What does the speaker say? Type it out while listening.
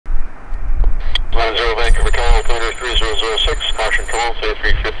290 Vancouver Tower, altimeter 3006, caution tunnels,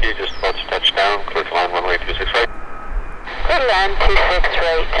 A350, just about to touch down, clear to land runway 26 right. Clear to land 26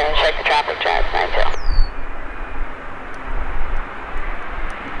 right, and check the traffic jams 90.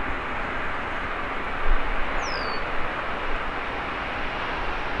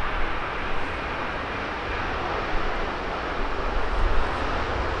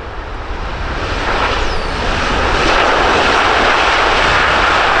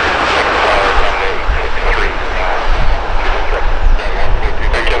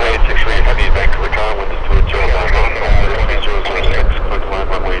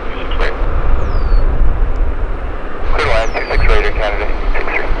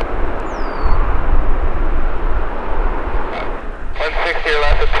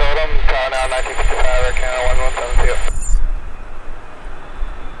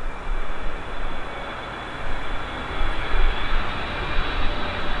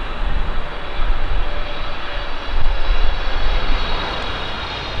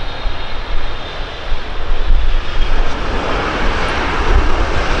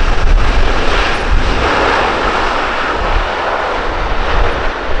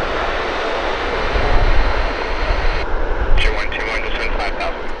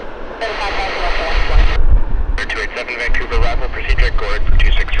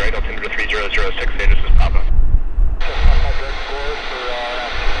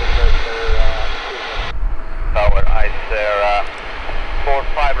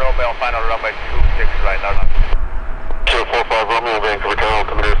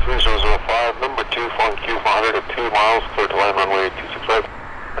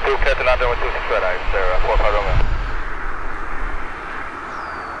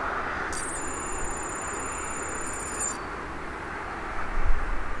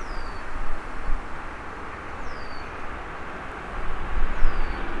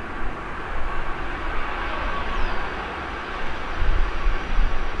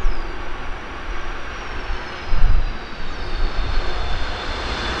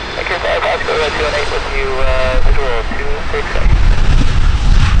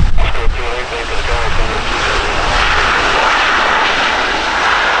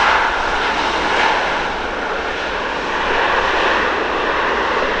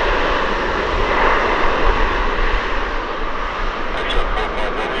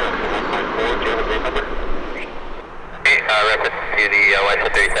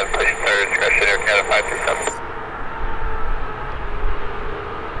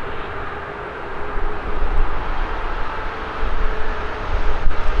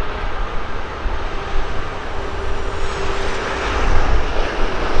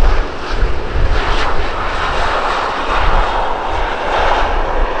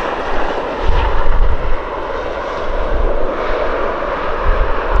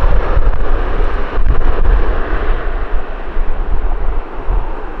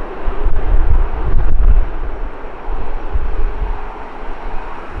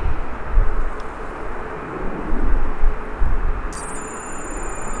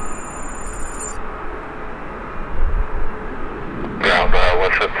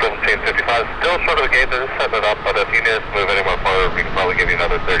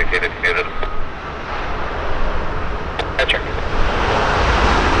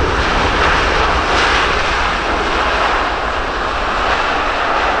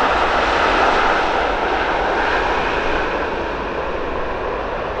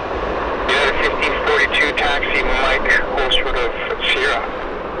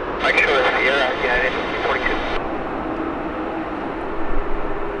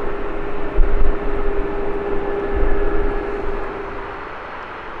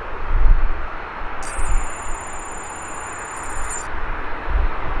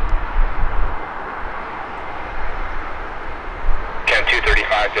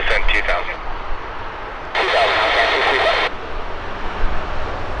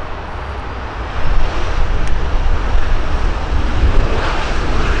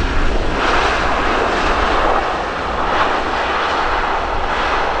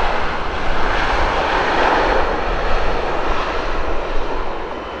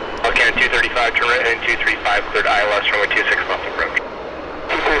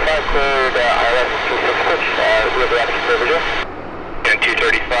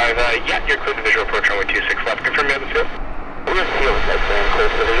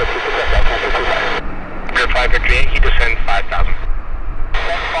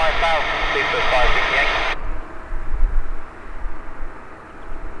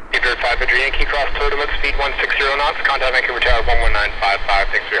 Cross Totem at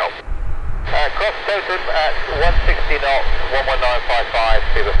 160 knots, 11955,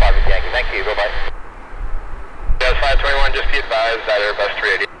 Super 5 Yankee. Thank you, bye-bye. Airbus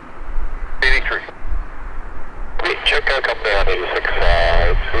 388. 83. Check out, come down 86,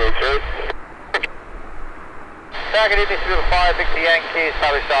 280. Target Indy 5, Victor Yankee,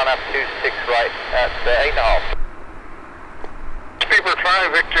 establish down up 26 right at 8.5. Speedbird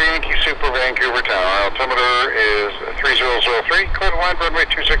 5, Victor Yankee, Super Vancouver Tower. Altimeter is 3003, clear to land runway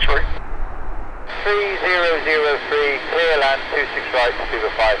 26 right. 3003, clear land 26 right,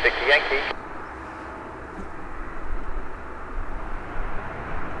 Super 5, Victor Yankee.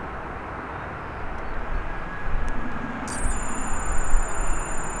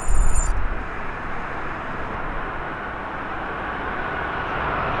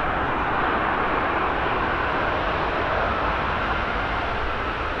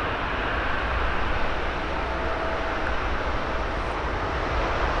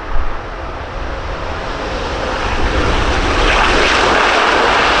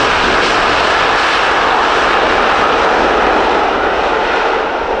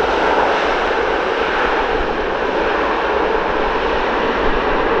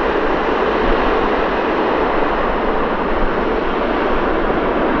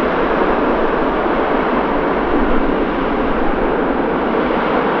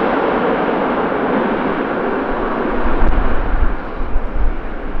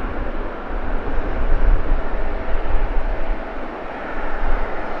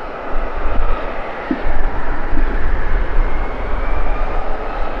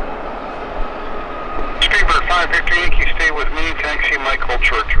 Victor Yankee, stay with me, taxi Michael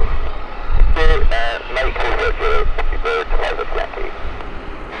Churchill. Mike Churchill, Speedbird 5 Yankee.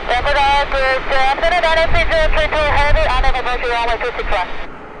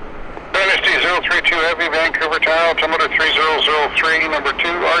 Dynasty 032 Heavy, Vancouver Tower, altimeter 3003, number 2,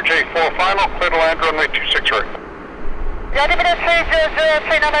 RJ4 final, clear to land runway 26 right. Altimeter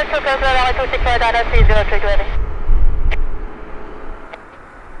 3003, number 2, clear to land runway 26 right, Dynasty 032 Heavy.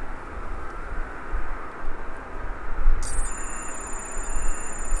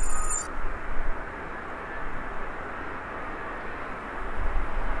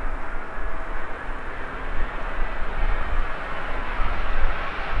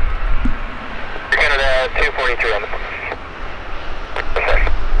 Canada 243 on the phone. Okay.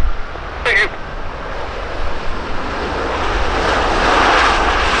 Thank you.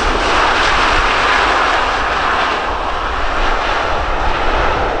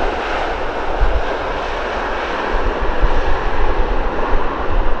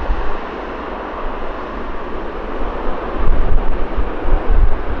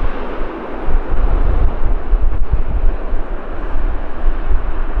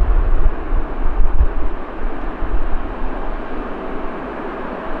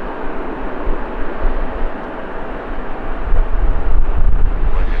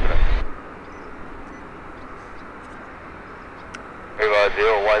 River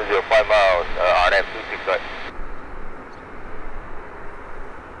 0105 miles, RF 26 right.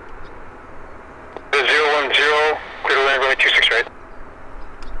 010, clear to land runway 26 right.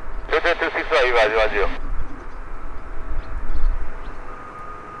 26 right, River 00.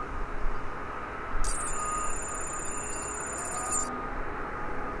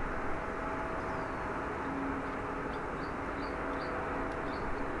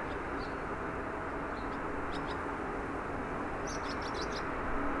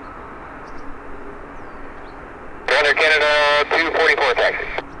 Canada 244 taxi.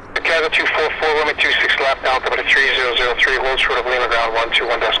 Canada 244, runway 26 lap down, altimeter 3003, hold short of Lima ground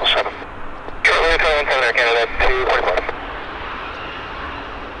 121.7. Short Canada, Canada 244.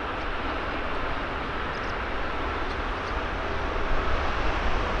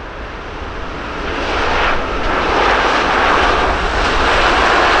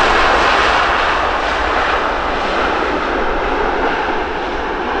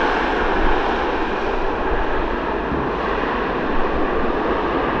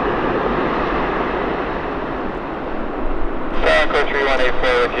 Code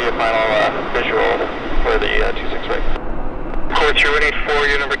 3184 with your final visual for the 26 right. Code 3184,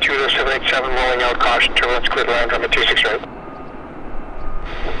 your number 2, 787, rolling out, caution, turbulence, clear to land, runway 26 right.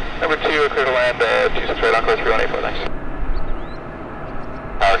 Number 2, clear to land 26 right on code 3184, thanks.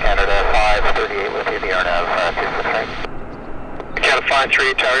 Tower Canada 538 with you, the RNAV 26 right. Canada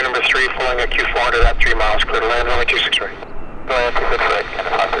 538, tower number 3, flying at Q400 at 3 miles, clear to land, runway 26 right. Go ahead, 26 right,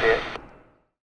 Canada 538.